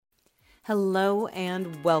Hello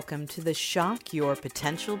and welcome to the Shock Your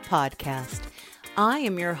Potential podcast. I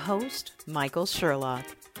am your host, Michael Sherlock.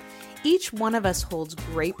 Each one of us holds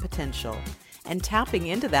great potential, and tapping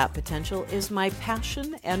into that potential is my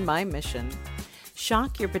passion and my mission.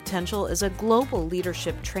 Shock Your Potential is a global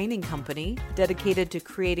leadership training company dedicated to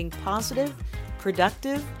creating positive,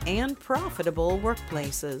 productive, and profitable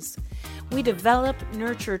workplaces. We develop,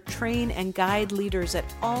 nurture, train, and guide leaders at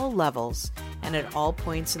all levels and at all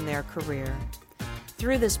points in their career.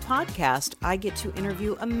 Through this podcast, I get to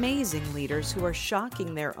interview amazing leaders who are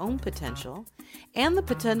shocking their own potential and the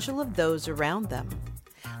potential of those around them.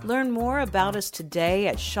 Learn more about us today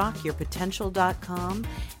at shockyourpotential.com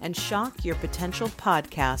and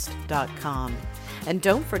shockyourpotentialpodcast.com. And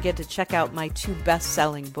don't forget to check out my 2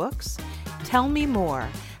 best-selling books, Tell Me More,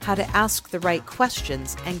 How to Ask the Right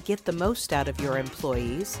Questions and Get the Most Out of Your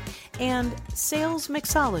Employees, and Sales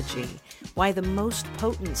Mixology, Why the Most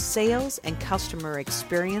Potent Sales and Customer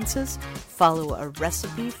Experiences Follow a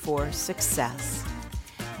Recipe for Success.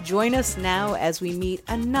 Join us now as we meet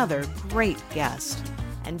another great guest.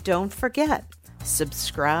 And don't forget,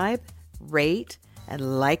 subscribe, rate,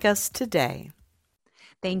 and like us today.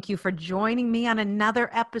 Thank you for joining me on another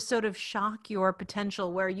episode of Shock Your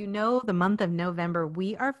Potential, where the month of November,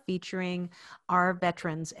 we are featuring our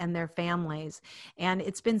veterans and their families. And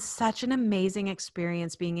it's been such an amazing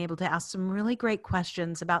experience being able to ask some really great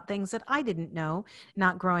questions about things that I didn't know,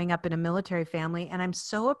 not growing up in a military family. And I'm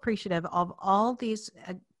so appreciative of all these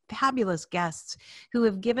fabulous guests who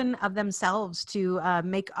have given of themselves to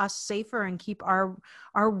make us safer and keep our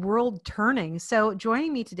world turning. So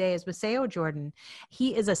joining me today is Maceo Jordan.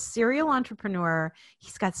 He is a serial entrepreneur.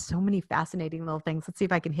 He's got so many fascinating little things. Let's see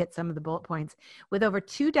if I can hit some of the bullet points. With over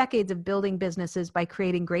 2 decades of building businesses by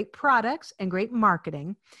creating great products and great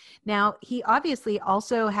marketing. Now, he obviously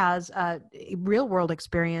also has a real world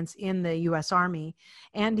experience in the U.S. Army.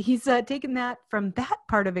 And he's taken that from that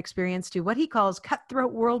part of experience to what he calls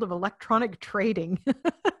cutthroat world of electronic trading.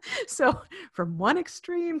 So from one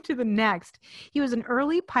extreme to the next, he was an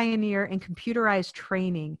early pioneer in computerized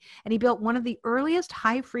trading, and he built one of the earliest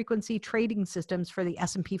high-frequency trading systems for the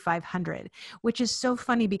S&P 500, which is so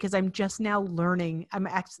funny because I'm just now learning. I'm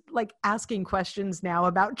asking questions now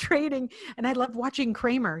about trading, and I love watching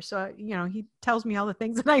Kramer. So, he tells me all the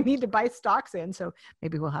things that I need to buy stocks in, so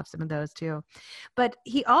maybe we'll have some of those too. But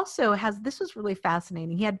he also this was really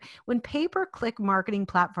fascinating. When pay-per-click marketing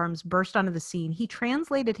platforms burst onto the scene, he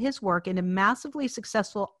translated his work into massively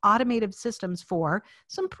successful automated systems for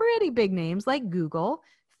some pretty big names like Google,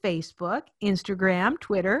 Facebook, Instagram,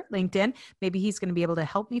 Twitter, LinkedIn. Maybe he's going to be able to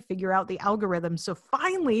help me figure out the algorithm. So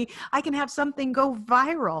finally, I can have something go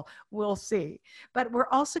viral. We'll see. But we're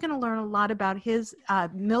also going to learn a lot about his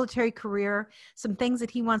military career, some things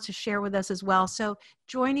that he wants to share with us as well. So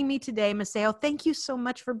joining me today, Maceo, thank you so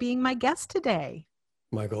much for being my guest today.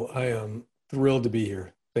 Michael, I am thrilled to be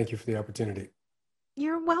here. Thank you for the opportunity.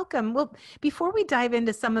 You're welcome. Well, before we dive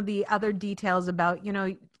into some of the other details about,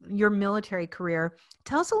 your military career,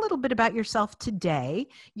 tell us a little bit about yourself today,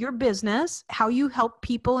 your business, how you help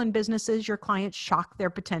people and businesses, your clients shock their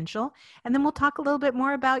potential, and then we'll talk a little bit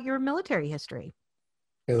more about your military history.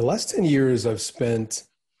 Yeah, the last 10 years I've spent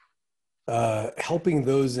helping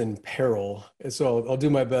those in peril. And so I'll do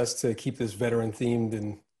my best to keep this veteran themed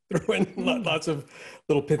and throw in lots of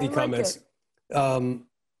little pithy comments.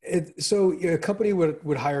 So a company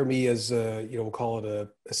would hire me as we'll call it a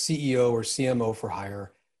CEO or CMO for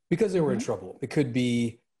hire because they were in trouble. It could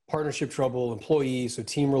be partnership trouble, employee, so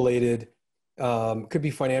team related, could be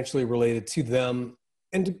financially related to them.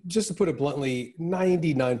 And just to put it bluntly,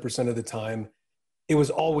 99% of the time, it was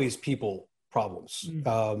always people problems,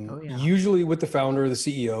 usually with the founder or the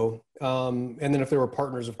CEO. And then if there were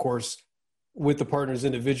partners, of course, with the partners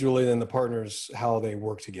individually, then the partners, how they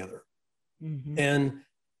work together. And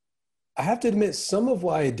I have to admit, some of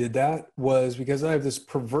why I did that was because I have this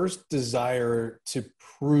perverse desire to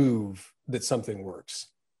prove that something works.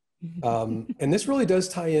 And this really does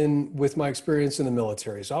tie in with my experience in the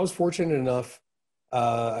military. So I was fortunate enough.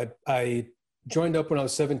 I joined up when I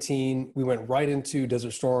was 17. We went right into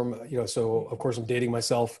Desert Storm, so of course I'm dating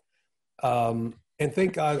myself. And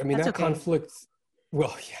thank God, that conflict,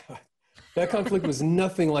 that conflict was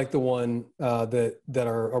nothing like the one that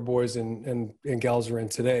our boys and gals are in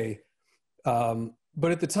today.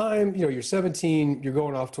 But at the time, you're 17, you're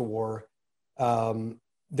going off to war.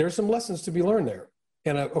 There's some lessons to be learned there.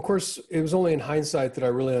 And of course, it was only in hindsight that I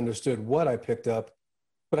really understood what I picked up.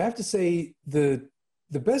 But I have to say the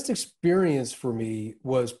best experience for me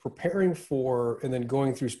was preparing for and then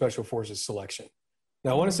going through Special Forces selection.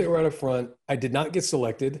 Now, I want to say right up front, I did not get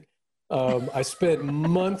selected. I spent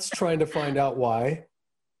months trying to find out why.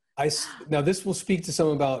 Now, this will speak to some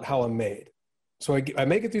about how I'm made. So I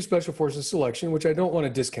make it through Special Forces selection, which I don't want to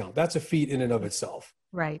discount. That's a feat in and of itself.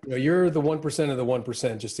 Right. You know, you're the 1% of the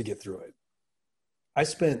 1% just to get through it. I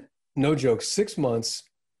spent, no joke, 6 months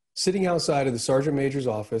sitting outside of the Sergeant Major's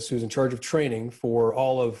office, who's in charge of training for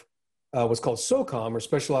all of what's called SOCOM, or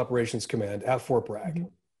Special Operations Command, at Fort Bragg. Mm-hmm.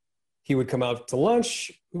 He would come out to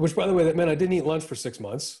lunch, which, by the way, that meant I didn't eat lunch for 6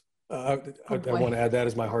 months. I want to add that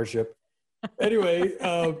as my hardship. Anyway,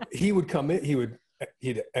 he would come in,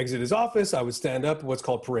 he'd exit his office. I would stand up, what's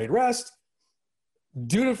called parade rest,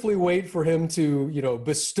 dutifully wait for him to, you know,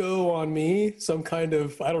 bestow on me some kind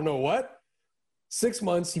of, I don't know what. 6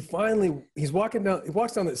 months, he walks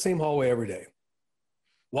down that same hallway every day.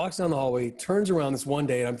 Walks down the hallway, turns around this one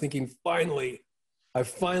day, and I'm thinking, I've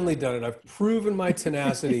finally done it. I've proven my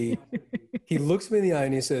tenacity. He looks me in the eye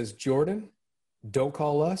and he says, Jordan, don't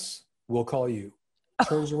call us, we'll call you.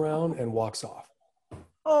 Turns around and walks off.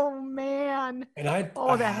 Oh, man. And that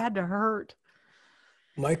had to hurt.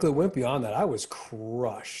 Michael, it went beyond that. I was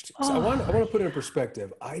crushed. So I want to put it in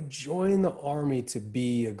perspective. I joined the Army to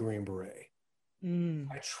be a Green Beret.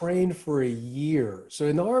 I trained for a year. So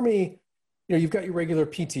in the Army, you know, you've got your regular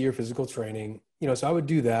PT or physical training, you know, so I would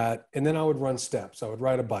do that. And then I would run steps. I would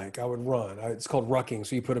ride a bike. I would run. It's called rucking.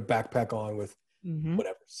 So you put a backpack on with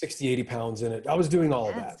whatever, 60, 80 pounds in it. I was doing all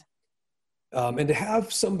of that. And to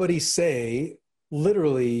have somebody say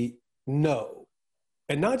literally no,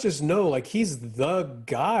 and not just no, like he's the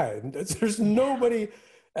guy. There's nobody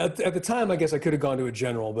at the time. I guess I could have gone to a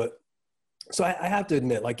general, but so I have to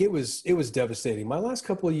admit, like it was devastating. My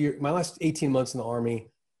last 18 months in the Army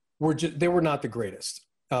they were not the greatest.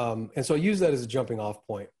 And so I use that as a jumping off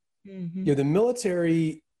point. You know, the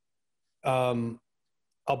military, I'll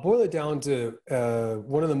boil it down to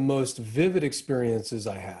one of the most vivid experiences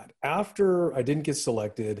I had. After I didn't get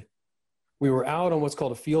selected, we were out on what's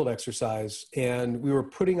called a field exercise, and we were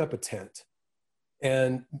putting up a tent.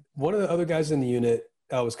 And one of the other guys in the unit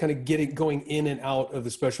was kind of going in and out of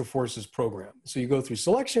the Special Forces program. So you go through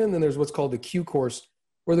selection, then there's what's called the Q course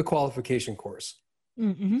or the qualification course.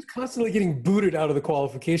 He's constantly getting booted out of the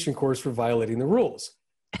qualification course for violating the rules,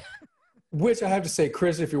 which I have to say,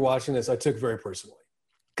 Chris, if you're watching this, I took very personally.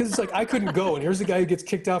 Because it's like I couldn't go, and here's the guy who gets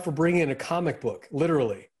kicked out for bringing in a comic book,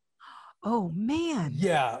 literally. Oh, man.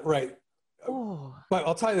 Yeah, right. Oh. But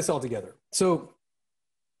I'll tie this all together. So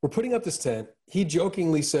we're putting up this tent. He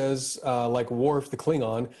jokingly says, like Worf the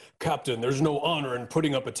Klingon, Captain, there's no honor in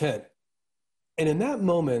putting up a tent. And in that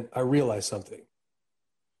moment, I realized something.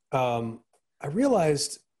 I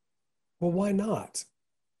realized, well, why not?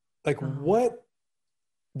 Like,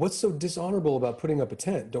 what's so dishonorable about putting up a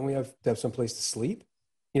tent? Don't we have to have some place to sleep?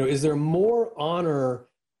 You know, is there more honor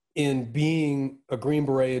in being a Green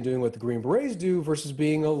Beret and doing what the Green Berets do versus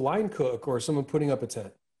being a line cook or someone putting up a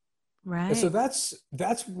tent? Right. And so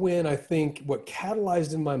that's when I think what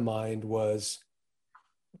catalyzed in my mind was,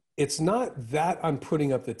 it's not that I'm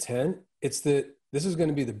putting up the tent, it's that this is going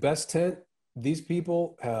to be the best tent these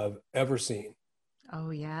people have ever seen. Oh,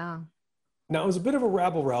 yeah. Now, it was a bit of a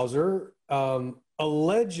rabble rouser.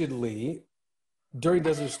 Allegedly, during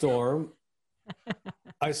Desert Storm,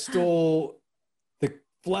 I stole the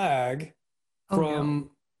flag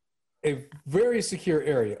from a very secure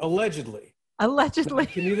area, allegedly. Allegedly. I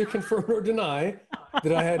can neither confirm or deny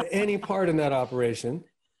that I had any part in that operation.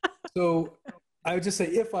 So I would just say,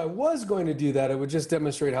 if I was going to do that, it would just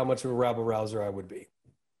demonstrate how much of a rabble rouser I would be.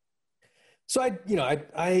 So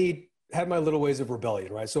I had my little ways of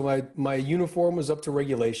rebellion, right? So my uniform was up to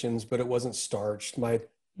regulations, but it wasn't starched. My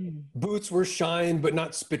boots were shined, but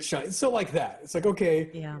not spit shine. So like that, it's like, okay,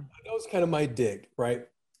 yeah, that was kind of my dig, right?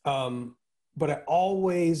 But I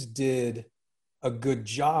always did a good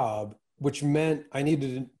job, which meant I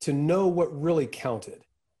needed to know what really counted.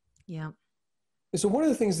 Yeah. And so one of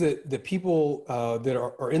the things that people that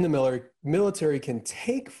are in the military can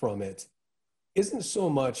take from it isn't so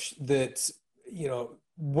much that, you know,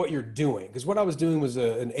 what you're doing. Because what I was doing was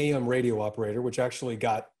an AM radio operator, which actually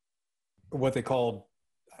got what they called,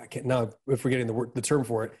 now I'm forgetting the term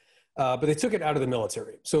for it, but they took it out of the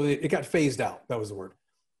military. So it got phased out. That was the word.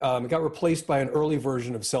 It got replaced by an early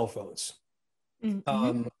version of cell phones.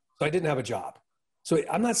 So I didn't have a job. So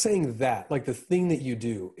I'm not saying that, like the thing that you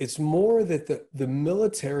do. It's more that the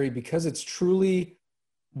military, because it's truly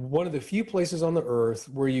one of the few places on the earth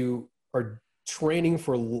where you are training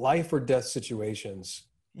for life or death situations.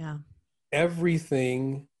 Yeah.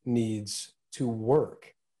 Everything needs to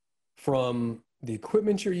work, from the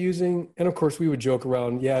equipment you're using. And of course we would joke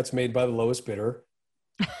around, yeah, it's made by the lowest bidder.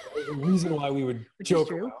 The reason why we would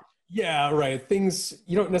joke around. Yeah, right. Things,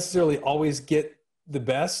 you don't necessarily always get the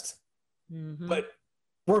best, Mm-hmm. but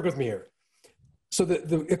work with me here. So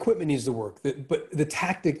the equipment needs to work, but the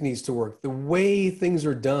tactic needs to work. The way things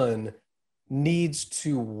are done needs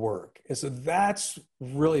to work. And so that's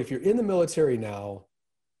really, if you're in the military now,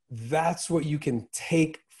 that's what you can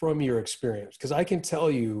take from your experience. Because I can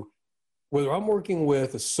tell you, whether I'm working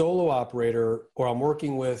with a solo operator or I'm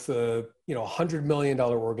working with a $100 million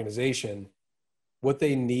organization, what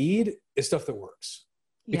they need is stuff that works.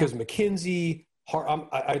 Yeah. Because McKinsey,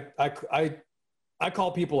 I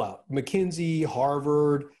call people out. McKinsey,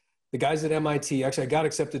 Harvard, the guys at MIT. Actually, I got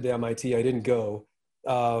accepted to MIT. I didn't go.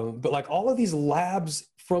 But like all of these labs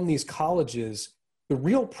from these colleges, the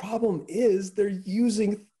real problem is they're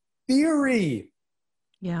using theory.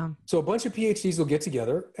 Yeah. So a bunch of PhDs will get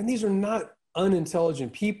together, and these are not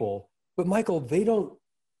unintelligent people, but Michael, they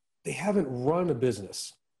haven't run a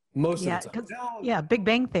business most of the time. Yeah, Big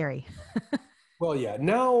Bang Theory. Well, yeah,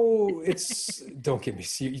 now don't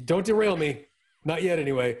derail me. Not yet,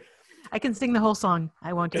 anyway. I can sing the whole song.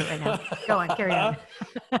 I won't do it right now. Go on, carry on.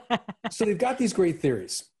 So they've got these great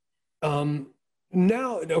theories.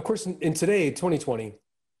 Now, of course, in today, 2020,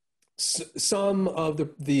 some of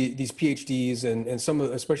these PhDs and some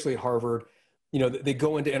of, especially at Harvard, they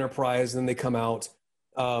go into enterprise and then they come out.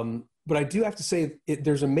 But I do have to say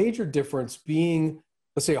there's a major difference being,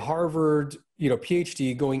 let's say, a Harvard,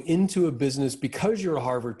 PhD going into a business because you're a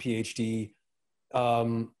Harvard PhD,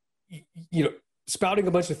 spouting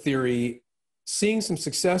a bunch of theory, seeing some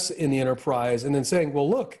success in the enterprise, and then saying, well,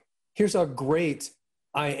 look, here's how great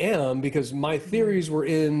I am because my theories were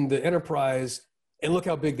in the enterprise, and look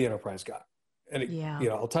how big the enterprise got. And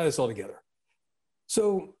I'll tie this all together.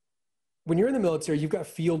 So when you're in the military, you've got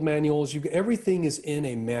field manuals, everything is in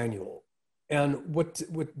a manual. And what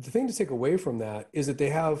the thing to take away from that is that they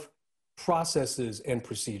have processes and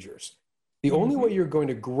procedures. The only way you're going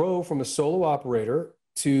to grow from a solo operator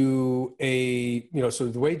to so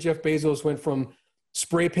the way Jeff Bezos went from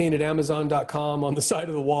spray painted Amazon.com on the side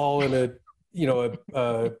of the wall and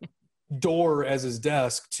a door as his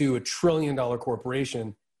desk to $1 trillion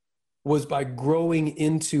corporation was by growing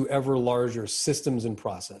into ever larger systems and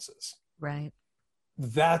processes. Right.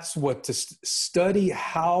 That's what to study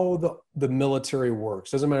how the military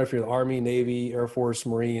works. Doesn't matter if you're the Army, Navy, Air Force,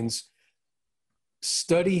 Marines.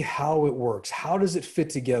 Study how it works. How does it fit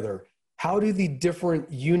together? How do the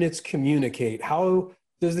different units communicate? How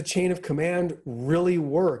does the chain of command really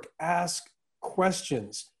work? Ask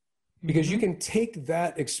questions, because you can take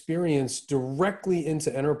that experience directly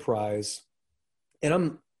into enterprise.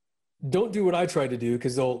 And don't do what I tried to do,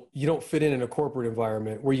 because you don't fit in a corporate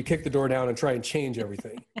environment where you kick the door down and try and change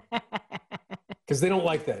everything. Because they don't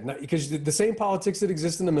like that. Because the same politics that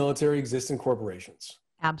exist in the military exist in corporations.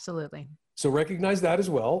 Absolutely. So recognize that as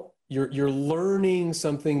well. You're learning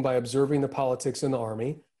something by observing the politics in the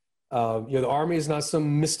Army. The Army is not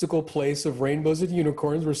some mystical place of rainbows and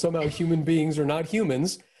unicorns where somehow human beings are not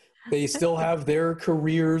humans. They still have their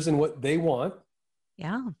careers and what they want.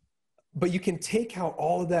 Yeah. But you can take how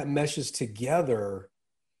all of that meshes together,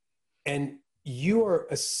 and you are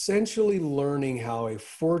essentially learning how a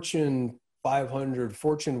Fortune 500,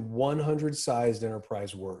 Fortune 100 sized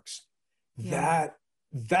enterprise works. Yeah.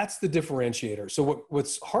 That's the differentiator. So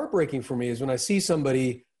what's heartbreaking for me is when I see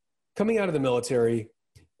somebody coming out of the military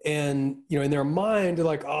and, in their mind, they're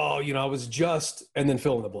like, oh, I was just, and then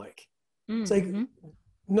fill in the blank. It's like,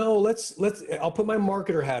 no, I'll put my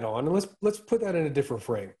marketer hat on and let's put that in a different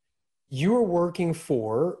frame. You are working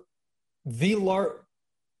for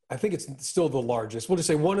I think it's still the largest, we'll just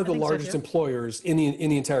say one of the largest employers in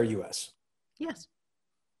the entire US. Yes.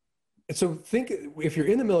 And so if you're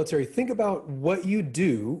in the military, think about what you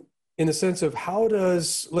do in the sense of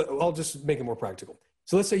I'll just make it more practical.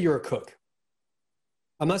 So let's say you're a cook.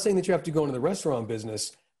 I'm not saying that you have to go into the restaurant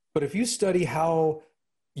business, but if you study how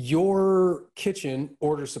your kitchen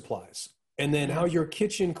orders supplies, and then how your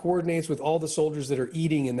kitchen coordinates with all the soldiers that are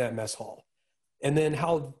eating in that mess hall, and then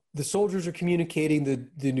how the soldiers are communicating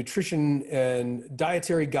the nutrition and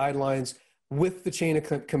dietary guidelines with the chain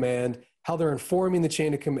of command, how they're informing the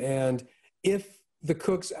chain of command, if the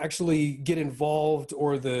cooks actually get involved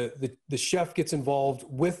or the chef gets involved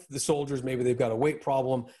with the soldiers, maybe they've got a weight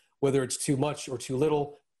problem, whether it's too much or too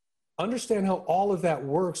little. Understand how all of that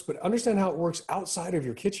works, but understand how it works outside of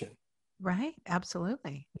your kitchen. Right.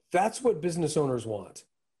 Absolutely. That's what business owners want.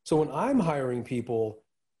 So when I'm hiring people,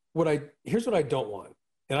 here's what I don't want.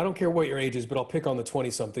 And I don't care what your age is, but I'll pick on the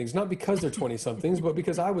 20-somethings, not because they're 20-somethings, but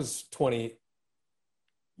because I was 20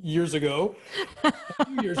 years ago, a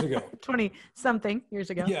few years ago. 20-something years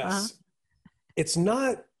ago. Yes. It's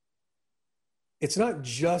not it's not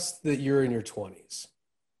just that you're in your 20s.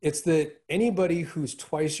 It's that anybody who's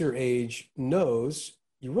twice your age knows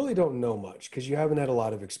you really don't know much because you haven't had a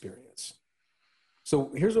lot of experience.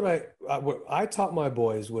 So here's what I taught my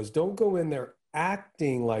boys was don't go in there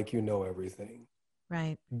acting like you know everything.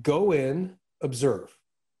 Right. Go in, observe.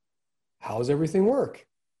 How does everything work?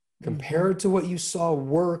 Compared to what you saw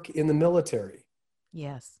work in the military.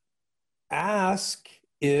 Yes. Ask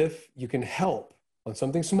if you can help on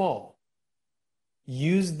something small.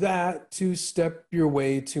 Use that to step your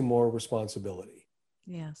way to more responsibility.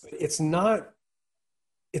 Yes. It's not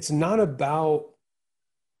about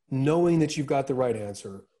knowing that you've got the right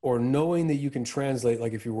answer or knowing that you can translate,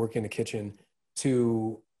 like if you work in a kitchen,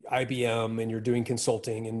 to IBM and you're doing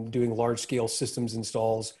consulting and doing large scale systems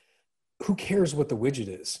installs. Who cares what the widget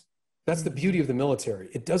is? That's the beauty of the military.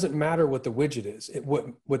 It doesn't matter what the widget is.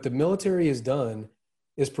 What the military has done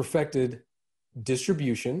is perfected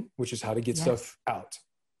distribution, which is how to get stuff out.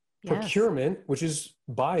 Yes. Procurement, which is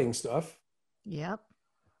buying stuff. Yep.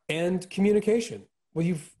 And communication.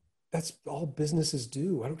 Well, that's all businesses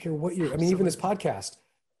do. I don't care what even this podcast,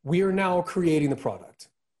 we are now creating the product.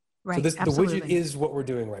 Right. So the widget is what we're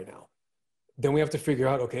doing right now. Then we have to figure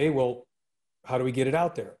out, okay, well, how do we get it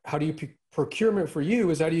out there? How do you procurement for you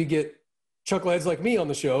is how do you get chuckleheads like me on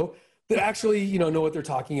the show that actually, know what they're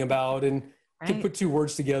talking about and can put two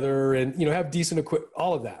words together and, have decent equipment,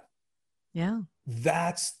 all of that. Yeah.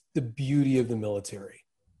 That's the beauty of the military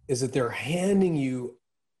is that they're handing you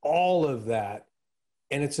all of that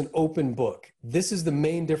and it's an open book. This is the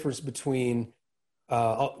main difference between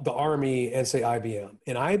the Army and say IBM.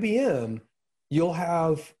 In IBM, you'll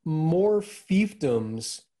have more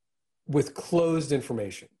fiefdoms with closed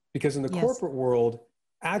information because in the corporate world,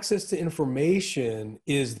 access to information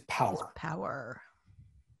is power. It's power.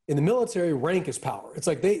 In the military, rank is power. It's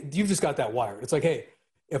like you've just got that wired. It's like, hey,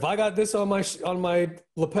 if I got this on my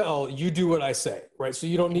lapel, you do what I say, right? So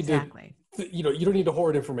you don't need to, you don't need to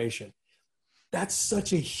hoard information. That's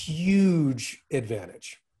such a huge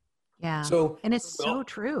advantage. Yeah. So, and it's so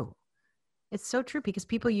true. It's so true because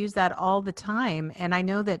people use that all the time. And I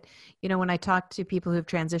know that, when I talk to people who've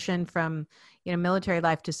transitioned from, military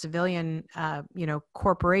life to civilian,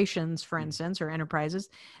 corporations, for instance, or enterprises,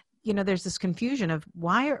 there's this confusion of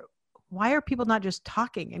why are people not just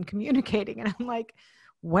talking and communicating? And I'm like,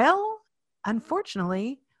 well,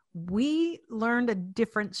 unfortunately, we learned a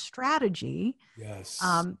different strategy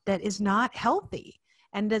that is not healthy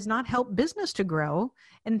and does not help business to grow.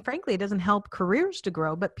 And frankly, it doesn't help careers to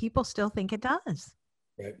grow, but people still think it does.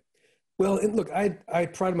 Right. Well, and look, I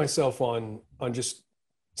pride myself on just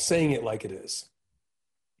saying it like it is.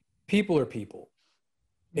 People are people.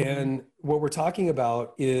 Mm-hmm. And what we're talking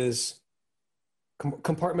about is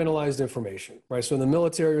compartmentalized information, right? So in the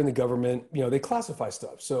military or in the government, they classify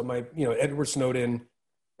stuff. So Edward Snowden,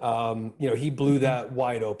 he blew that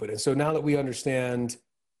wide open. And so now that we understand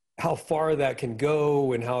how far that can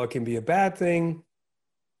go and how it can be a bad thing,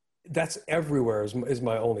 that's everywhere is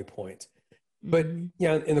my only point. But in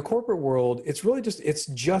the corporate world, it's really just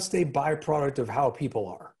a byproduct of how people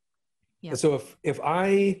are. Yep. And so if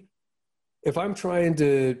I'm trying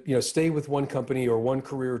to, stay with one company or one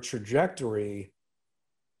career trajectory,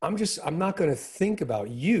 I'm not going to think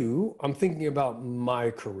about you. I'm thinking about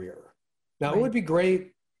my career. Now, It would be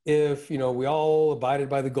great if, we all abided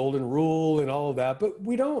by the golden rule and all of that, but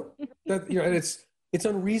we don't. And it's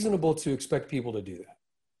unreasonable to expect people to do that.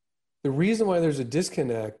 The reason why there's a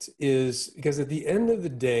disconnect is because at the end of the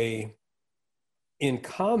day, in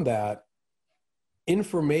combat,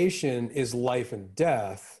 information is life and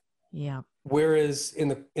death. Yeah. Whereas in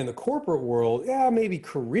the corporate world, maybe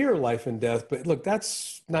career life and death, but look,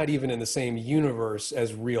 that's not even in the same universe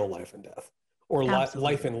as real life and death or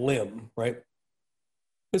life and limb, right?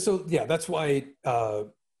 And so, that's why, a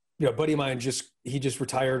buddy of mine he just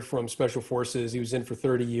retired from Special Forces. He was in for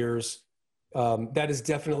 30 years. That is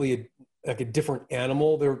definitely a different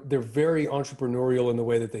animal. They're very entrepreneurial in the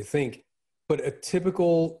way that they think, but a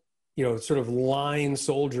typical, sort of line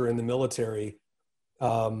soldier in the military,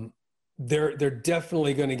 they're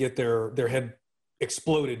definitely going to get their head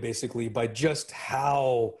exploded basically by just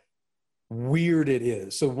how weird it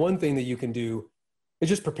is. So one thing that you can do is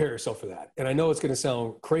just prepare yourself for that. And I know it's going to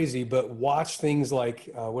sound crazy, but watch things like,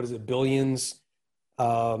 Billions?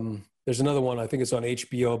 There's another one, I think it's on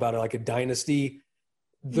HBO about like a dynasty.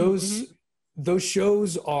 Those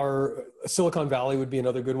shows are, Silicon Valley would be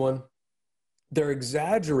another good one. They're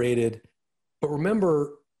exaggerated, but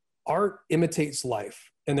remember, art imitates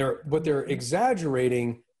life. And what they're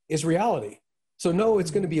exaggerating is reality. So no,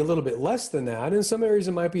 it's going to be a little bit less than that. In some areas,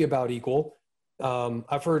 it might be about equal.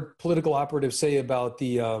 I've heard political operatives say about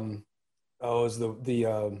the oh, it was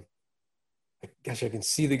gosh, I can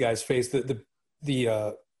see the guy's face.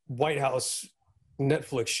 The White House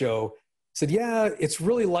Netflix show said, yeah, it's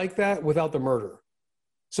really like that without the murder.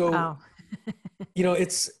 So, Oh.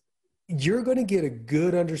 you're going to get a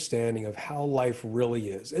good understanding of how life really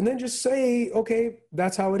is. And then just say, okay,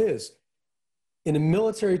 that's how it is. In the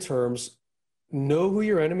military terms, know who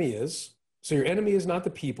your enemy is. So your enemy is not the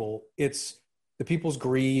people. It's the people's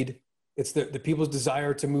greed. It's the people's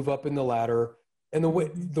desire to move up in the ladder. And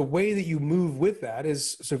the way that you move with that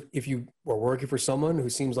is, so if you are working for someone who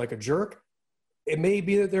seems like a jerk, it may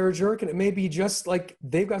be that they're a jerk, and it may be just like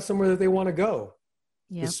they've got somewhere that they want to go.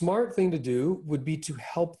 Yep. The smart thing to do would be to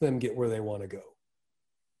help them get where they want to go.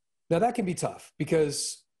 Now that can be tough,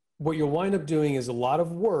 because what you'll wind up doing is a lot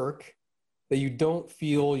of work that you don't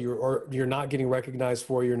feel you're not getting recognized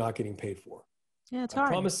for, you're not getting paid for. Yeah, it's hard.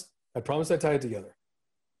 I promise I tie it together.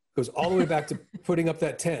 It goes all the way back to putting up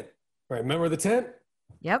that tent. Right, remember the tent?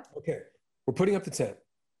 Yep. Okay, we're putting up the tent.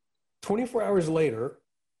 24 hours later,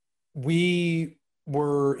 we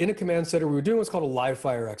were in a command center. We were doing what's called a live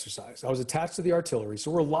fire exercise. I was attached to the artillery.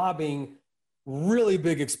 So we're lobbing really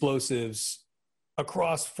big explosives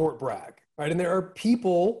across Fort Bragg, right? And there are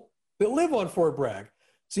people that live on Fort Bragg.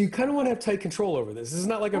 So you kind of want to have tight control over this. This is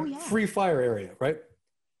not like a free fire area, right?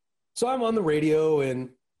 So I'm on the radio, and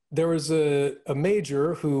there was a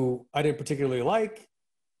major who I didn't particularly like.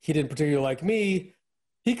 He didn't particularly like me.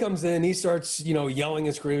 He comes in, he starts, yelling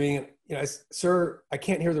and screaming. Sir, I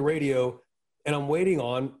can't hear the radio, and I'm waiting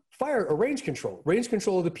on fire or range control. Range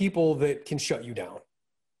control of the people that can shut you down.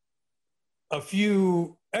 A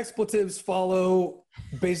few expletives follow,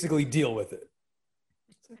 basically deal with it.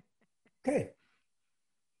 Okay.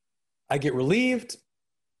 I get relieved.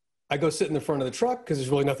 I go sit in the front of the truck because there's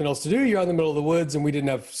really nothing else to do. You're out in the middle of the woods, and we didn't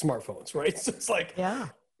have smartphones, right? So it's like, yeah.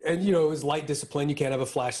 And, it was light discipline. You can't have a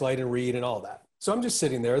flashlight and read and all that. So I'm just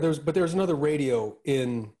sitting there. But there's another radio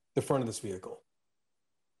in the front of this vehicle.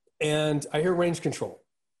 And I hear range control.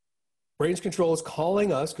 Range control is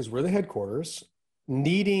calling us, because we're the headquarters,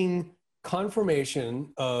 needing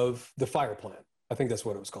confirmation of the fire plan. I think that's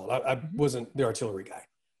what it was called. I wasn't the artillery guy.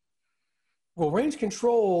 Well, range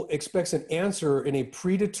control expects an answer in a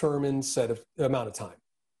predetermined amount of time,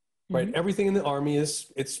 right? Mm-hmm. Everything in the Army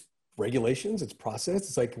it's regulations, it's process.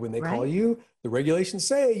 It's like when they call you, the regulations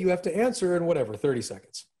say you have to answer in 30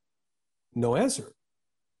 seconds. No answer.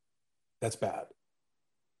 That's bad.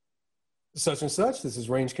 Such and such, this is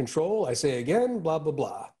range control. I say again, blah, blah,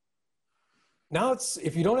 blah. Now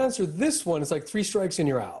if you don't answer this one, it's like 3 strikes and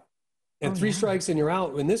you're out. And 3 strikes and you're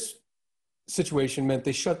out in this situation meant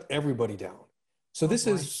they shut everybody down. So this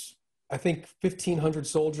is, I think, 1,500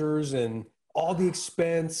 soldiers, and all the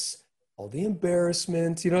expense, all the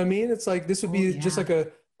embarrassment, you know what I mean? It's like, this would be just like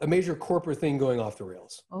a major corporate thing going off the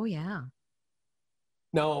rails. Oh, yeah.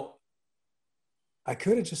 Now, I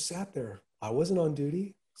could have just sat there. I wasn't on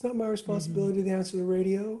duty. It's not my responsibility to answer the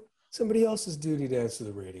radio. Somebody else's duty to answer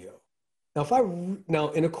the radio. Now,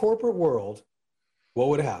 in a corporate world, what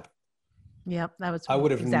would have happened? Yep, I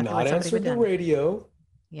would have not answered the radio.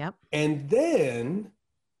 Yep. And then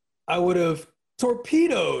I would have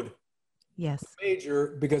torpedoed the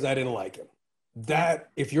major because I didn't like him.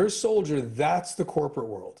 If you're a soldier, that's the corporate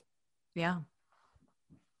world. Yeah.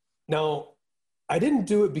 Now, I didn't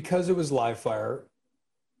do it because it was live fire.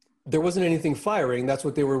 There wasn't anything firing. That's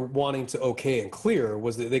what they were wanting to okay and clear,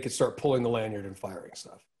 was that they could start pulling the lanyard and firing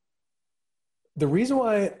stuff. The reason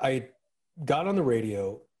why I got on the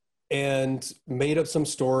radio and made up some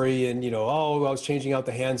story and, I was changing out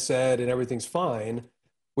the handset and everything's fine,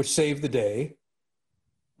 which saved the day,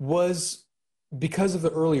 was because of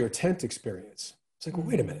the earlier tent experience. It's like, well,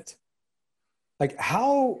 wait a minute. Like,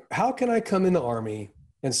 how can I come in the Army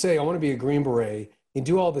and say I want to be a Green Beret and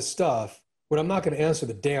do all this stuff when I'm not going to answer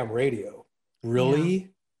the damn radio?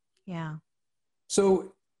 Really? Yeah.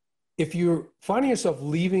 So if you're finding yourself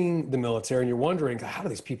leaving the military and you're wondering, how do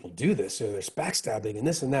these people do this? So there's backstabbing and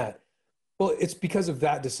this and that. Well, it's because of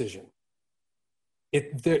that decision.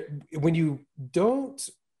 When you don't,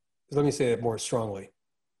 let me say it more strongly.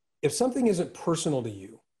 If something isn't personal to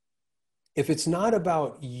you, if it's not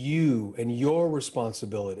about you and your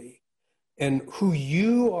responsibility and who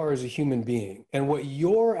you are as a human being and what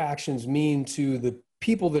your actions mean to the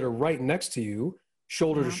people that are right next to you,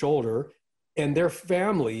 shoulder to shoulder, and their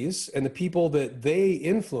families and the people that they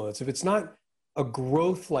influence, if it's not a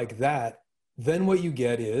growth like that, then what you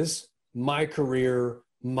get is my career,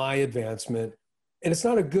 my advancement. And it's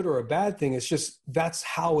not a good or a bad thing. It's just, that's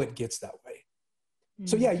how it gets that way. Mm-hmm.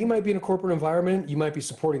 So yeah, you might be in a corporate environment. You might be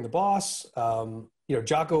supporting the boss.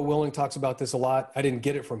 Jocko Willing talks about this a lot. I didn't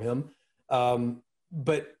get it from him.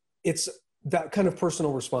 But it's that kind of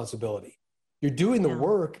personal responsibility. You're doing the Yeah.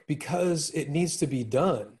 work because it needs to be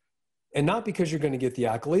done and not because you're going to get the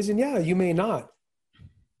accolades. And yeah, you may not,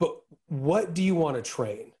 but what do you want to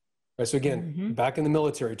train? Right. So again, back in the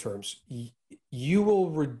military terms, you will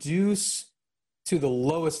reduce to the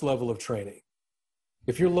lowest level of training.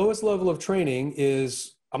 If your lowest level of training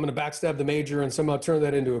is, I'm going to backstab the major and somehow turn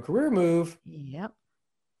that into a career move, Yep.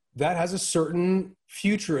 that has a certain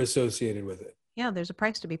future associated with it. Yeah, there's a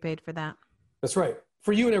price to be paid for that. That's right.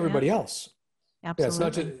 For you and everybody else. Yeah, Absolutely.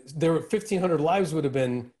 it's not just, there were 1,500 lives would have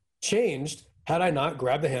been changed had I not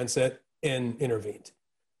grabbed the handset and intervened.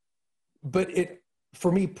 But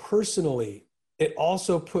for me personally, it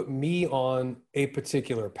also put me on a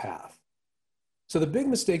particular path. So the big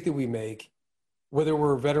mistake that we make, whether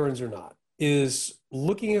we're veterans or not, is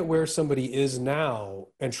looking at where somebody is now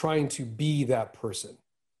and trying to be that person.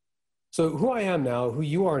 So who I am now, who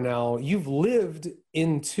you are now, you've lived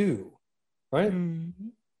into, right? Mm-hmm.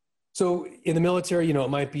 So in the military, it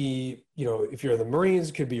might be, if you're in the Marines,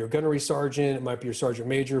 it could be your gunnery sergeant. It might be your sergeant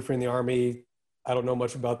major if you're in the Army. I don't know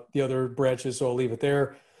much about the other branches, so I'll leave it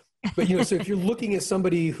there. But, so if you're looking at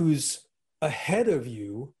somebody who's ahead of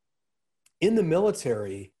you in the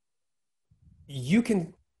military, you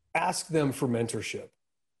can ask them for mentorship.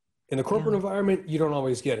 In the corporate environment, you don't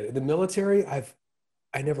always get it. In the military,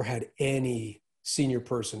 I never had any senior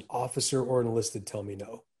person, officer or enlisted, tell me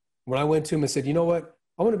no. When I went to him and said, you know what?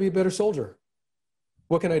 I want to be a better soldier.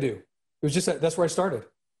 What can I do? It was just that's where I started.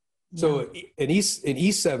 Yeah. So in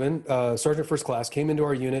E7, Sergeant First Class came into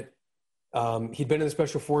our unit. He'd been in the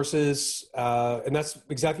Special Forces, and that's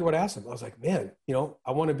exactly what I asked him. I was like, man,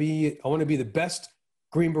 I want to be the best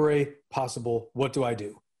Green Beret possible. What do I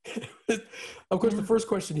do? Of course, the first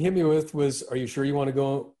question he hit me with was, are you sure you want to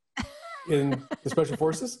go in the Special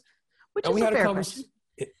Forces? Which and is a fair question.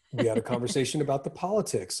 We had a conversation about the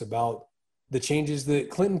politics, about the changes that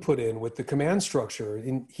Clinton put in with the command structure.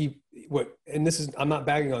 And I'm not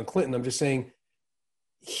bagging on Clinton. I'm just saying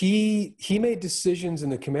he made decisions in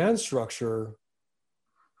the command structure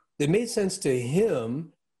that made sense to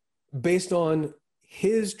him based on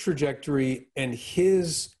his trajectory and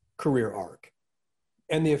his career arc.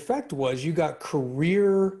 And the effect was you got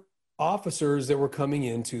career officers that were coming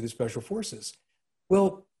into the Special Forces.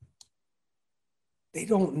 Well, they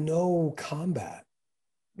don't know combat.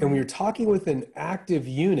 And when you're talking with an active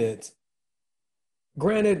unit,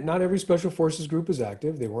 granted, not every Special Forces group is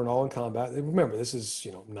active. They weren't all in combat. Remember, this is,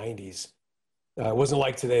 90s. It wasn't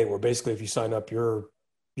like today where basically if you sign up, you're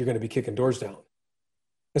going to be kicking doors down.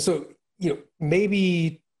 And so,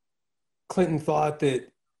 maybe Clinton thought that,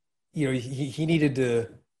 he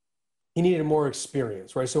needed more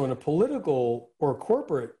experience, right? So in a political or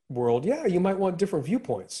corporate world, yeah, you might want different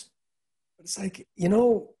viewpoints. But it's like,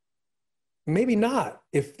 maybe not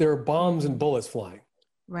if there are bombs and bullets flying.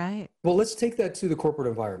 Right. Well, let's take that to the corporate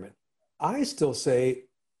environment. I still say,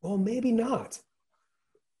 well, maybe not.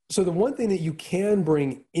 So the one thing that you can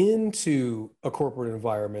bring into a corporate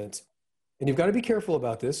environment, and you've got to be careful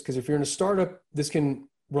about this, because if you're in a startup, you can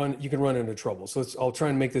run into trouble. So I'll try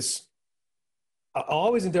and make this, I'll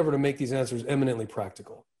always endeavor to make these answers eminently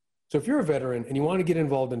practical. So if you're a veteran and you want to get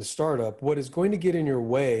involved in a startup, what is going to get in your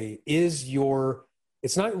way is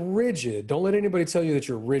it's not rigid. Don't let anybody tell you that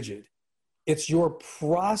you're rigid. It's your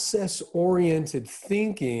process-oriented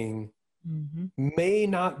thinking may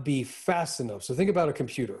not be fast enough. So think about a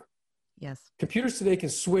computer. Yes. Computers today can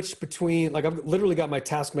switch between, like I've literally got my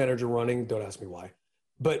task manager running. Don't ask me why.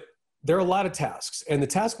 But there are a lot of tasks. And the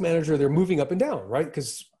task manager, they're moving up and down, right?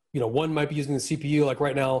 Because, one might be using the CPU. Like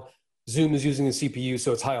right now, Zoom is using the CPU,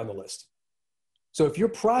 so it's high on the list. So if you're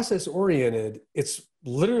process-oriented, it's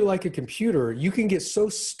literally like a computer. You can get so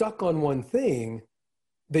stuck on one thing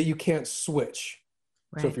that you can't switch.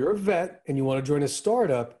 Right. So if you're a vet and you want to join a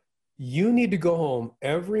startup, you need to go home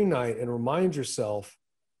every night and remind yourself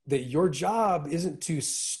that your job isn't to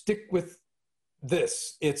stick with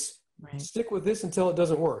this. It's stick with this until it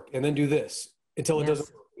doesn't work, and then do this until it doesn't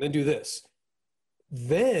work, and then do this.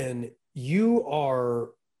 Then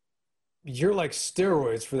you're like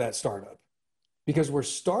steroids for that startup. Because where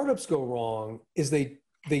startups go wrong is they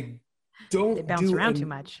don't bounce around too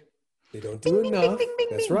much. They don't do enough.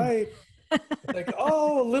 That's right. Like,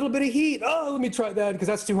 a little bit of heat. Oh, let me try that because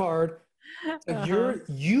that's too hard. Like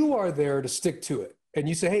you are there to stick to it. And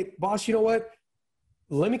you say, hey, boss, you know what?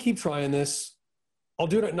 Let me keep trying this. I'll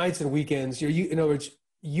do it at nights and weekends. In other words,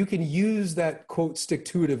 you can use that, quote,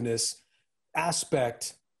 stick-to-itiveness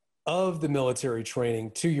aspect of the military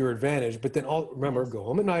training to your advantage. But then remember, go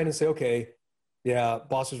home at night and say, okay, yeah,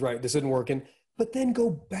 boss is right. This isn't working. But then go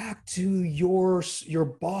back to your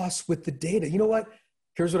boss with the data. You know what?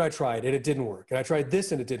 here's what I tried and it didn't work. And I tried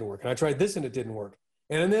this and it didn't work. And I tried this and it didn't work.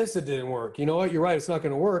 And then this, it didn't work. You know what? You're right. It's not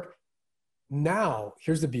going to work. Now,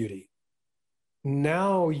 here's the beauty.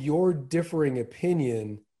 Now your differing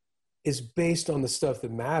opinion is based on the stuff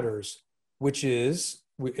that matters, which is,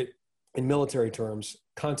 in military terms,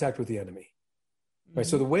 contact with the enemy. Right?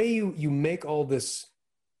 So the way you make all this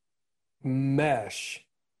mesh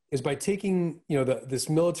is by taking, this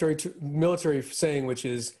military saying, which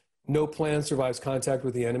is no plan survives contact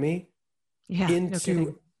with the enemy,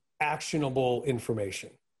 into actionable information.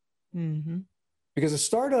 Because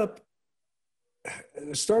startups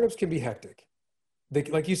can be hectic. They,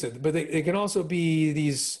 like you said, but they can also be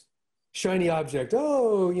these shiny object.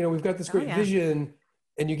 Oh, we've got this great vision,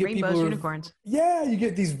 and you get rainbows, people unicorns. You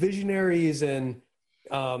get these visionaries, and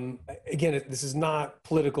again, this is not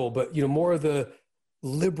political, but more of the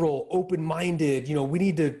liberal, open-minded. We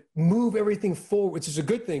need to move everything forward, which is a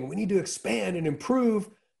good thing. We need to expand and improve.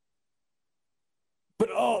 But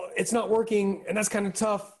it's not working, and that's kind of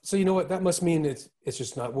tough. So you know what? That must mean it's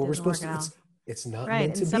just not what we're supposed to. It's not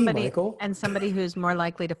meant to be, Michael. And somebody who's more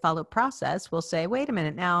likely to follow process will say, wait a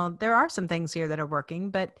minute, now there are some things here that are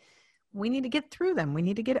working, but we need to get through them. We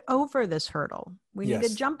need to get over this hurdle. We need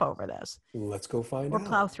to jump over this. Let's go find out. Or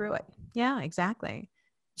plow through it. Yeah, exactly.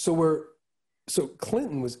 So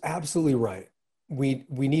Clinton was absolutely right. We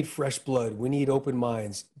need fresh blood. We need open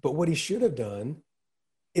minds. But what he should have done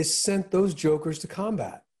is sent those jokers to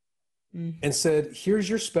combat and said, here's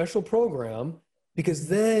your special program. Because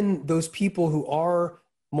then those people who are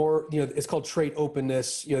more, it's called trait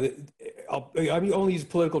openness. I only use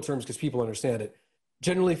political terms because people understand it.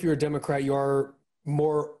 Generally, if you're a Democrat, you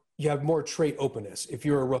have more trait openness. If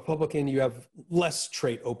you're a Republican, you have less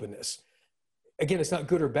trait openness. Again, it's not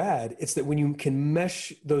good or bad. It's that when you can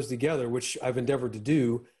mesh those together, which I've endeavored to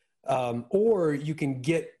do, or you can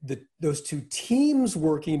get those two teams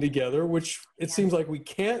working together, which it seems like we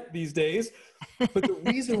can't these days. But the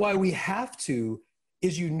reason why we have to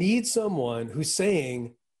is you need someone who's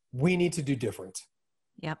saying, we need to do different.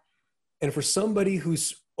 Yep. And for somebody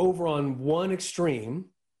who's over on one extreme,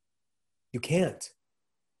 you can't.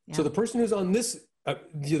 Yeah. So the person who's on this,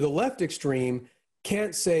 the left extreme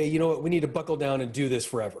can't say, you know what, we need to buckle down and do this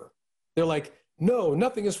forever. They're like, no,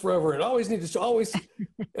 nothing is forever. It always needs to always.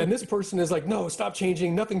 And this person is like, no, stop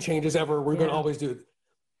changing. Nothing changes ever. We're going to always do it.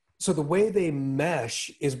 So the way they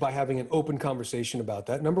mesh is by having an open conversation about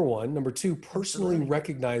that. Number one. Number two, personally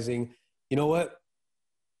recognizing, you know what?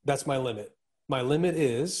 That's my limit. My limit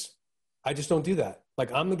is I just don't do that.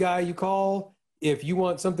 Like, I'm the guy you call if you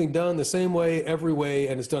want something done the same way, every way,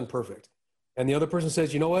 and it's done perfect. And the other person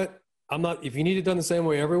says, you know what? I'm not, if you need it done the same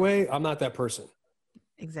way, every way, I'm not that person.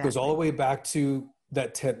 Exactly. It goes all the way back to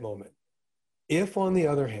that tent moment. If, on the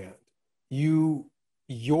other hand,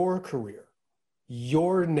 your career,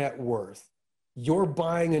 your net worth, you're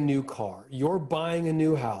buying a new car, you're buying a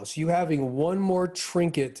new house, you having one more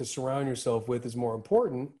trinket to surround yourself with is more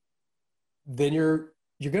important, then you're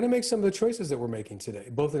going to make some of the choices that we're making today,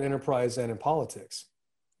 both in enterprise and in politics.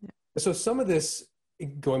 Yeah. So some of this,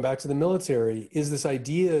 going back to the military, is this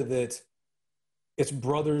idea that it's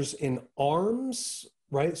brothers in arms,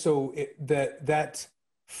 right? So that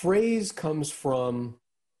phrase comes from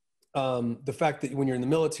the fact that when you're in the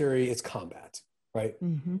military, it's combat, right?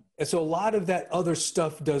 Mm-hmm. And so a lot of that other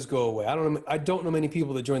stuff does go away. I don't know many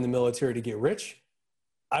people that join the military to get rich.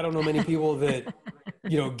 I don't know many people that,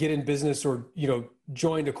 get in business or,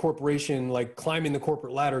 joined a corporation, like climbing the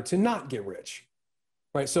corporate ladder to not get rich,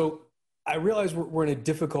 right? So I realize we're in a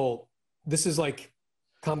difficult, this is like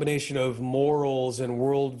combination of morals and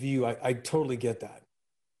worldview. I totally get that.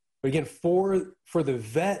 But again, for the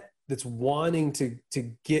vet that's wanting to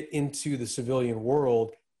get into the civilian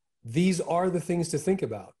world, these are the things to think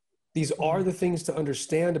about. These are the things to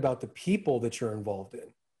understand about the people that you're involved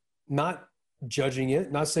in. Not judging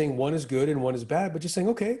it, not saying one is good and one is bad, but just saying,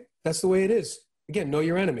 okay, that's the way it is. Again, know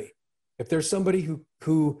your enemy. If there's somebody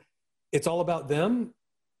who it's all about them,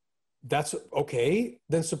 that's okay,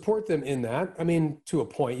 then support them in that. I mean, to a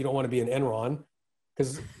point, you don't want to be an Enron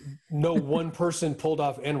because no one person pulled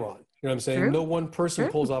off Enron. You know what I'm saying? True. No one person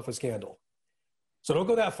pulls off a scandal. So don't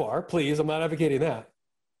go that far, please. I'm not advocating that.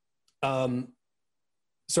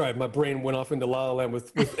 Sorry, my brain went off into La La Land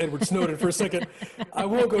with Edward Snowden for a second. I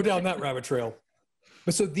won't go down that rabbit trail.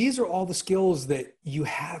 But so these are all the skills that you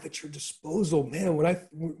have at your disposal. Man,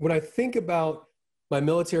 when I think about my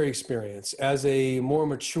military experience as a more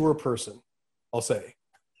mature person, I'll say,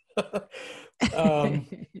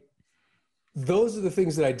 those are the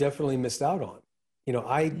things that I definitely missed out on.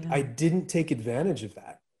 I didn't take advantage of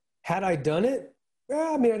that. Had I done it,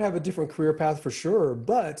 I'd have a different career path for sure.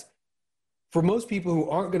 But for most people who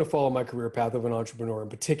aren't going to follow my career path of an entrepreneur in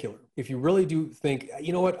particular, if you really do think,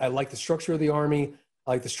 you know what, I like the structure of the Army,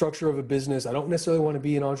 I like the structure of a business, I don't necessarily want to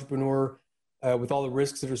be an entrepreneur with all the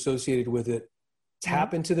risks that are associated with it,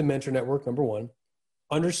 tap into the mentor network, number one.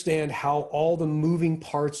 Understand how all the moving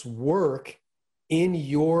parts work in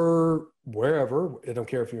your wherever. I don't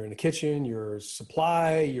care if you're in the kitchen, your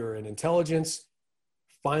supply, you're in intelligence.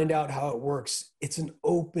 Find out how it works. It's an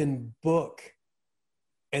open book.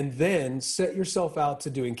 And then set yourself out to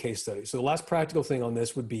doing case studies. So the last practical thing on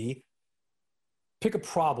this would be pick a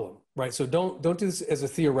problem, right? So don't do this as a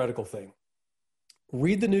theoretical thing.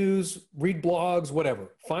 Read the news, read blogs,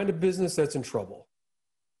 whatever. Find a business that's in trouble.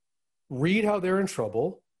 Read how they're in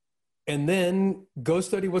trouble, and then go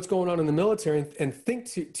study what's going on in the military and think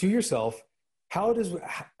to yourself, how does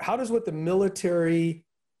what the military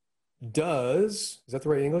does, is that the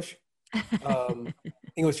right English?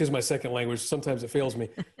 English is my second language. Sometimes it fails me.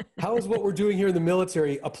 How does what we're doing here in the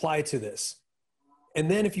military apply to this?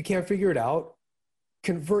 And then if you can't figure it out,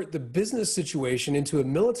 convert the business situation into a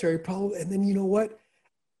military problem. And then, you know what?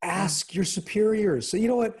 Ask your superiors. So, you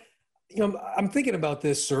know what? I'm thinking about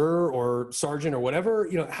this, sir, or sergeant, or whatever.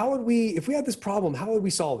 How would we, if we had this problem, how would we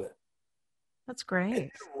solve it? That's great.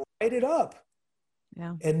 And write it up.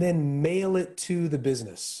 Yeah. And then mail it to the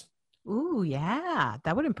business. Ooh, yeah.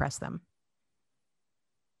 That would impress them.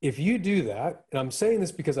 If you do that, and I'm saying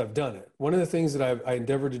this because I've done it, one of the things that I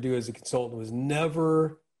endeavored to do as a consultant was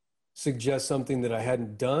never suggest something that I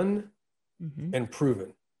hadn't done and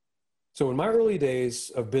proven. So in my early days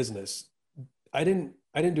of business, I didn't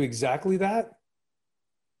do exactly that.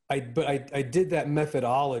 But I did that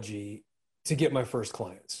methodology to get my first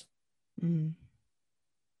clients.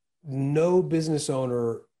 No business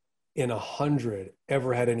owner in 100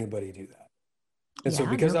 ever had anybody do that. And so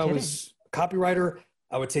because I was a copywriter,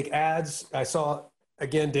 I would take ads. I saw,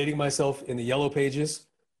 again, dating myself, in the Yellow Pages.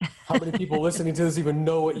 How many people listening to this even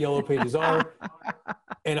know what Yellow Pages are?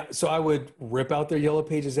 And so I would rip out their Yellow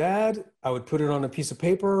Pages ad. I would put it on a piece of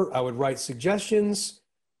paper. I would write suggestions.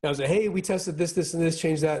 And I would say, hey, we tested this, this, and this,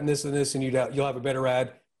 change that, and this, and you'll have a better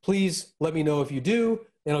ad. Please let me know if you do,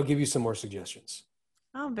 and I'll give you some more suggestions.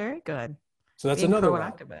 Oh, very good. So that's another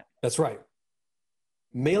one. That's right.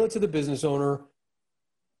 Mail it to the business owner.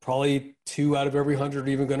 Probably 2 out of every 100 are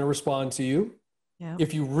even going to respond to you. Yeah.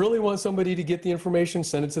 If you really want somebody to get the information,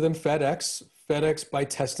 send it to them FedEx. FedEx, by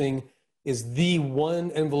testing, is the one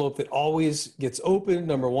envelope that always gets opened,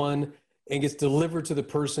 number one, and gets delivered to the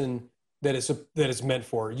person that it's meant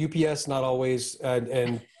for. UPS, not always,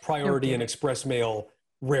 and Priority and Express Mail,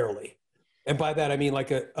 rarely. And by that, I mean like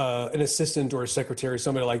an assistant or a secretary,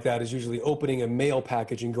 somebody like that is usually opening a mail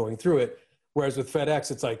package and going through it. Whereas with FedEx,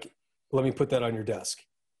 it's like, let me put that on your desk.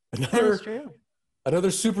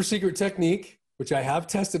 Another super secret technique, which I have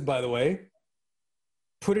tested, by the way,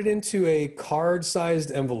 put it into a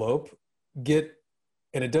card-sized envelope, and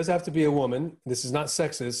it does have to be a woman. This is not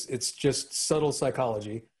sexist. It's just subtle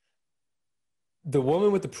psychology. The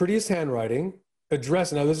woman with the prettiest handwriting,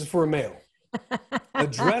 address, now this is for a male,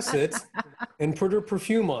 address it and put her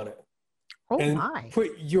perfume on it.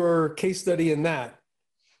 Put your case study in that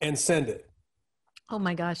and send it. Oh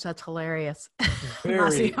my gosh, that's hilarious.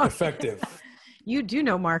 Very effective. You do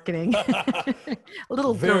know marketing. A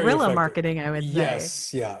little guerrilla marketing, I would say.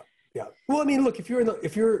 Yes, yeah. Well, I mean, look, if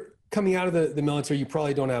you're coming out of the military, you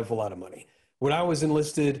probably don't have a lot of money. When I was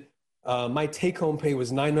enlisted, my take-home pay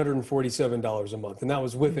was $947 a month, and that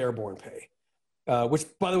was with airborne pay, which,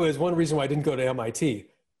 by the way, is one reason why I didn't go to MIT.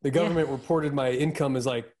 The government reported my income as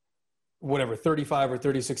like, whatever, 35 or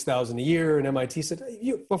 36,000 a year, and MIT said,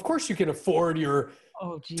 of course you can afford your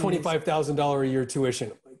 $25,000 a year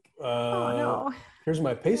tuition. No. Here's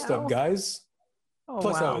my pay stub, guys.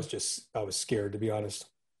 Plus, wow. I was scared, to be honest.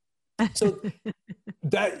 So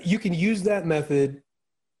that you can use that method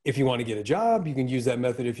if you want to get a job. You can use that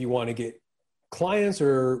method if you want to get clients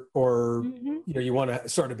or you want to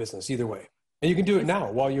start a business. Either way, and you can do it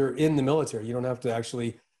now while you're in the military. You don't have to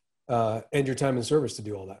actually end your time in service to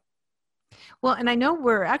do all that. Well, and I know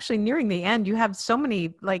we're actually nearing the end. You have so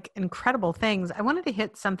many like incredible things. I wanted to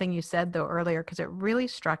hit something you said though earlier, because it really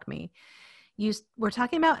struck me. You were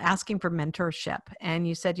talking about asking for mentorship, and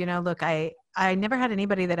you said, look, I never had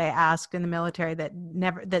anybody that I asked in the military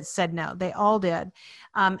that said no. They all did.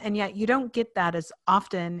 And yet you don't get that as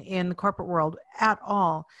often in the corporate world at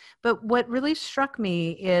all. But what really struck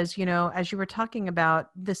me is, as you were talking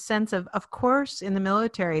about the sense of course, in the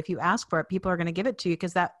military, if you ask for it, people are going to give it to you,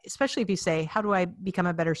 because that, especially if you say, how do I become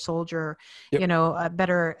a better soldier, a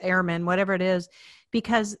better airman, whatever it is,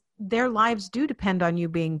 because their lives do depend on you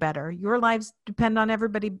being better. Your lives depend on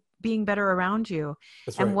everybody being better around you.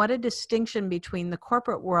 That's And right. what a distinction between the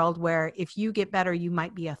corporate world, where if you get better, you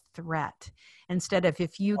might be a threat, instead of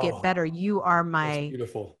if you get Oh, better, you are that's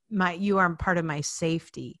beautiful. you are part of my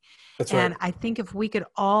safety. That's right. And I think if we could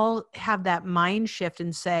all have that mind shift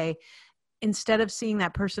and say, instead of seeing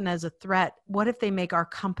that person as a threat, what if they make our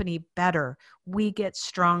company better? We get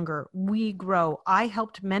stronger, we grow. I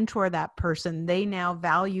helped mentor that person. They now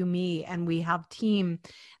value me, and we have team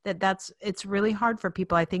it's really hard for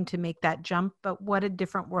people, I think, to make that jump, but what a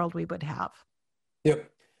different world we would have. Yep.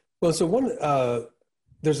 Well, so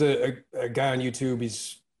there's a guy on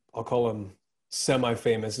YouTube. I'll call him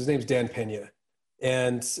semi-famous. His name's Dan Pena.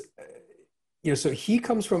 And, so he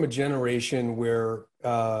comes from a generation where,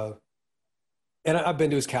 and I've been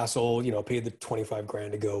to his castle, paid the 25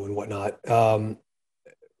 grand to go and whatnot.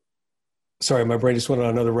 Sorry, my brain just went on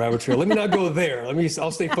another rabbit trail. Let me not go there.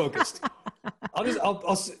 I'll stay focused.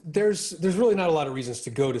 There's really not a lot of reasons to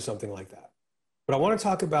go to something like that. But I want to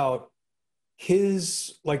talk about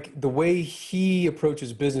the way he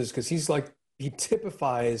approaches business, because he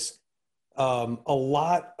typifies a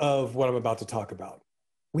lot of what I'm about to talk about.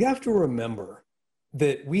 We have to remember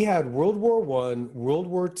that we had World War I, World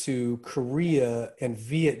War II, Korea, and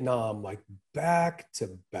Vietnam back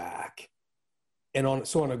to back. And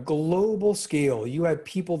on a global scale, you had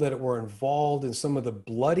people that were involved in some of the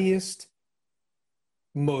bloodiest,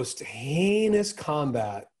 most heinous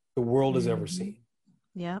combat the world has ever seen.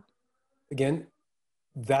 Yeah. Again,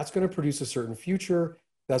 that's going to produce a certain future.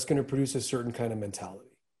 That's going to produce a certain kind of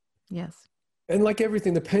mentality. Yes. And like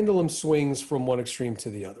everything, the pendulum swings from one extreme to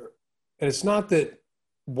the other. And it's not that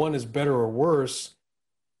one is better or worse.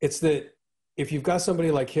 It's that if you've got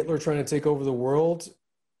somebody like Hitler trying to take over the world,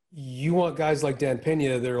 you want guys like Dan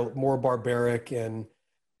Pena that are more barbaric and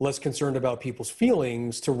less concerned about people's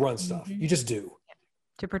feelings to run stuff. You just do.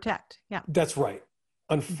 To protect. Yeah. That's right.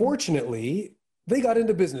 Unfortunately, they got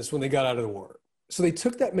into business when they got out of the war. So they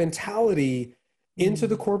took that mentality into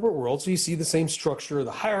the corporate world. So you see the same structure,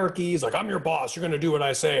 the hierarchies, I'm your boss, you're going to do what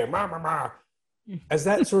I say. As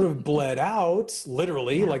that sort of bled out,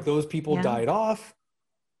 literally, those people died off,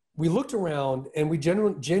 we looked around and we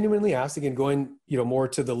genuinely asked, again, going, more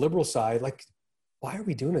to the liberal side, why are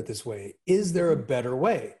we doing it this way? Is there a better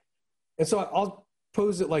way? And so I'll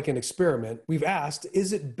pose it like an experiment. We've asked,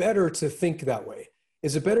 is it better to think that way?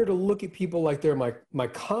 Is it better to look at people like they're my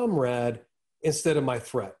comrade instead of my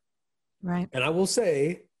threat? Right. And I will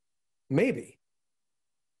say, maybe.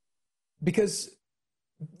 Because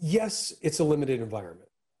yes, it's a limited environment,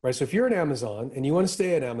 right? So if you're at Amazon and you want to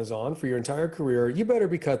stay at Amazon for your entire career, you better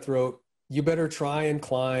be cutthroat. You better try and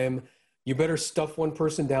climb. You better stuff one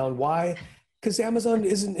person down. Why? Because Amazon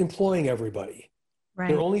isn't employing everybody. Right.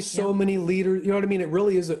 There are only so many leaders. You know what I mean? It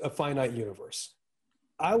really is a finite universe.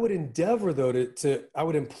 I would endeavor, though, I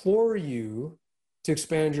would implore you to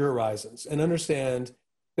expand your horizons and understand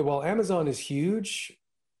that while Amazon is huge,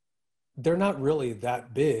 they're not really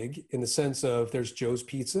that big in the sense of there's Joe's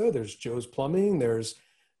Pizza, there's Joe's Plumbing, there's,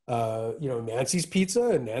 Nancy's Pizza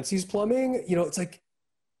and Nancy's Plumbing. It's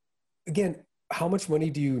again, how much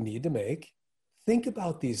money do you need to make? Think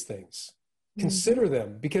about these things. Consider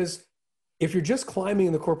them, because if you're just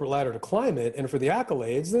climbing the corporate ladder to climb it and for the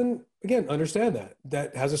accolades, then again, understand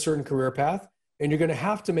that has a certain career path and you're going to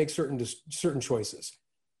have to make certain choices.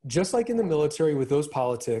 Just like in the military with those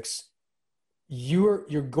politics, you're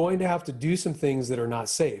going to have to do some things that are not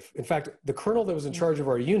safe. In fact, the colonel that was in charge of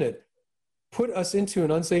our unit put us into an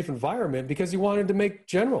unsafe environment because he wanted to make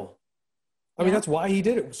general. I mean, that's why he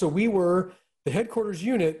did it. So we were the headquarters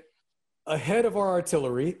unit ahead of our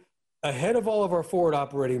artillery, ahead of all of our forward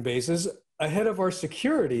operating bases, ahead of our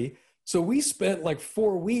security. So we spent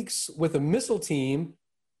 4 weeks with a missile team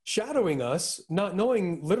shadowing us, not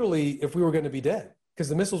knowing literally if we were going to be dead, because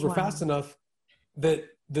the missiles were fast enough that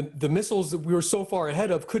the missiles that we were so far ahead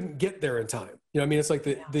of couldn't get there in time. It's like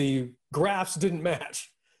the graphs didn't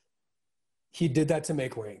match. He did that to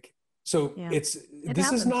make rank. So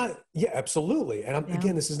absolutely. And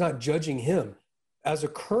again, this is not judging him. As a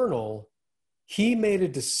colonel, he made a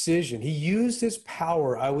decision. He used his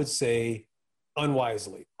power, I would say,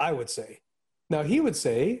 unwisely, I would say. Now, he would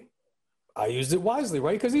say, I used it wisely,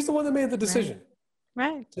 right? Because he's the one that made the decision.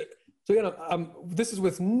 Right. So this is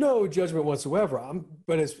with no judgment whatsoever.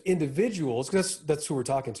 But as individuals, because that's who we're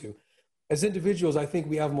talking to, as individuals, I think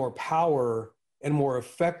we have more power and more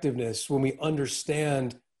effectiveness when we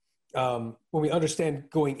understand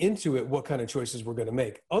going into it what kind of choices we're going to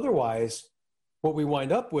make. Otherwise, what we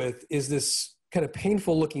wind up with is this kind of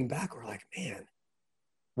painful looking back. We're like, man,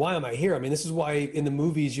 why am I here? I mean, this is why in the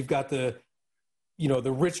movies you've got the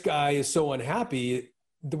rich guy is so unhappy.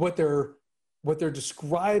 What they're what they're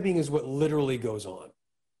describing is what literally goes on.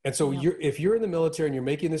 And so if you're in the military and you're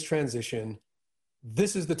making this transition,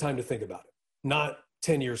 this is the time to think about it, not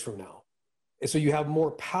 10 years from now. And so you have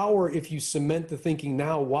more power if you cement the thinking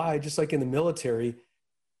now. Why? Just like in the military,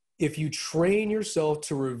 if you train yourself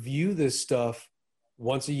to review this stuff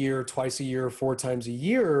once a year, twice a year, 4 times a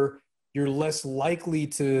year, you're less likely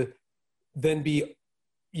to then be,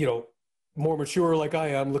 more mature like I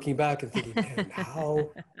am, looking back and thinking, man,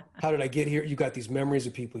 how did I get here? You got these memories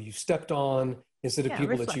of people you stepped on instead of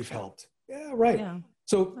people that you've helped. Yeah, right. Yeah.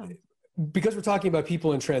 So because we're talking about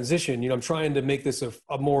people in transition, I'm trying to make this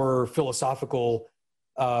a more philosophical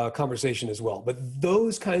conversation as well. But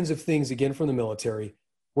those kinds of things, again, from the military,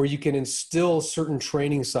 where you can instill certain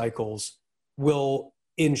training cycles, will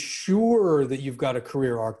ensure that you've got a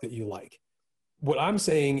career arc that you like. What I'm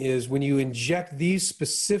saying is when you inject these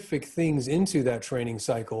specific things into that training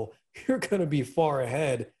cycle, you're going to be far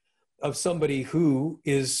ahead of somebody who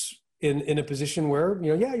is in a position where,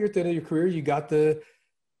 you're at the end of your career, you got the,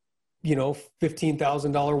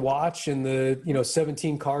 $15,000 watch and the,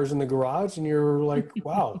 17 cars in the garage. And you're like,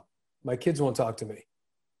 wow, my kids won't talk to me.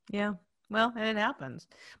 Yeah. Well, and it happens.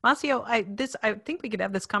 Masio, I think we could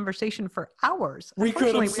have this conversation for hours. We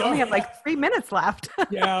only have like 3 minutes left.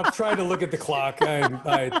 Yeah, I've tried to look at the clock.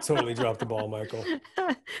 I totally dropped the ball, Michael.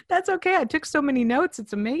 That's okay. I took so many notes.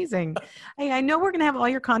 It's amazing. Hey, I know we're going to have all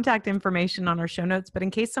your contact information on our show notes, but in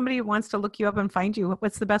case somebody wants to look you up and find you,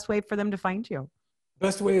 what's the best way for them to find you?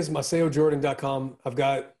 Best way is maceojordan.com. I've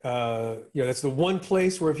got, that's the one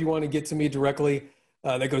place where if you want to get to me directly,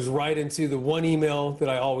 that goes right into the one email that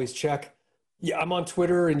I always check. Yeah, I'm on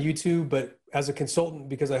Twitter and YouTube, but as a consultant,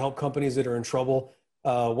 because I help companies that are in trouble,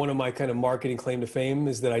 one of my kind of marketing claim to fame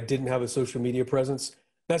is that I didn't have a social media presence.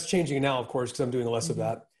 That's changing now, of course, because I'm doing less of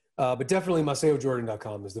that. But definitely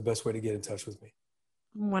maceojordan.com is the best way to get in touch with me.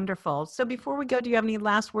 Wonderful. So before we go, do you have any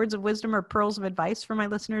last words of wisdom or pearls of advice for my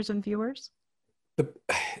listeners and viewers?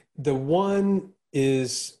 The one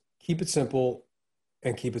is keep it simple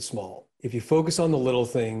and keep it small. If you focus on the little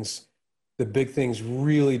things, the big things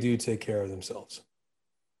really do take care of themselves.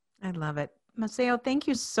 I love it. Maceo, thank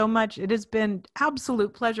you so much. It has been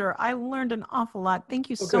absolute pleasure. I learned an awful lot. Thank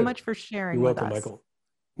you so much for sharing with us. You're welcome, Michael.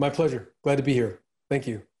 My pleasure. Glad to be here. Thank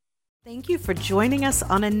you. Thank you for joining us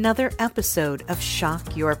on another episode of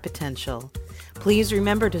Shock Your Potential. Please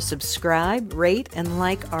remember to subscribe, rate, and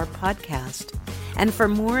like our podcast. And for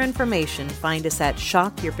more information, find us at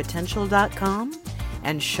shockyourpotential.com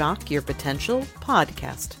and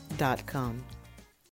shockyourpotentialpodcast.com.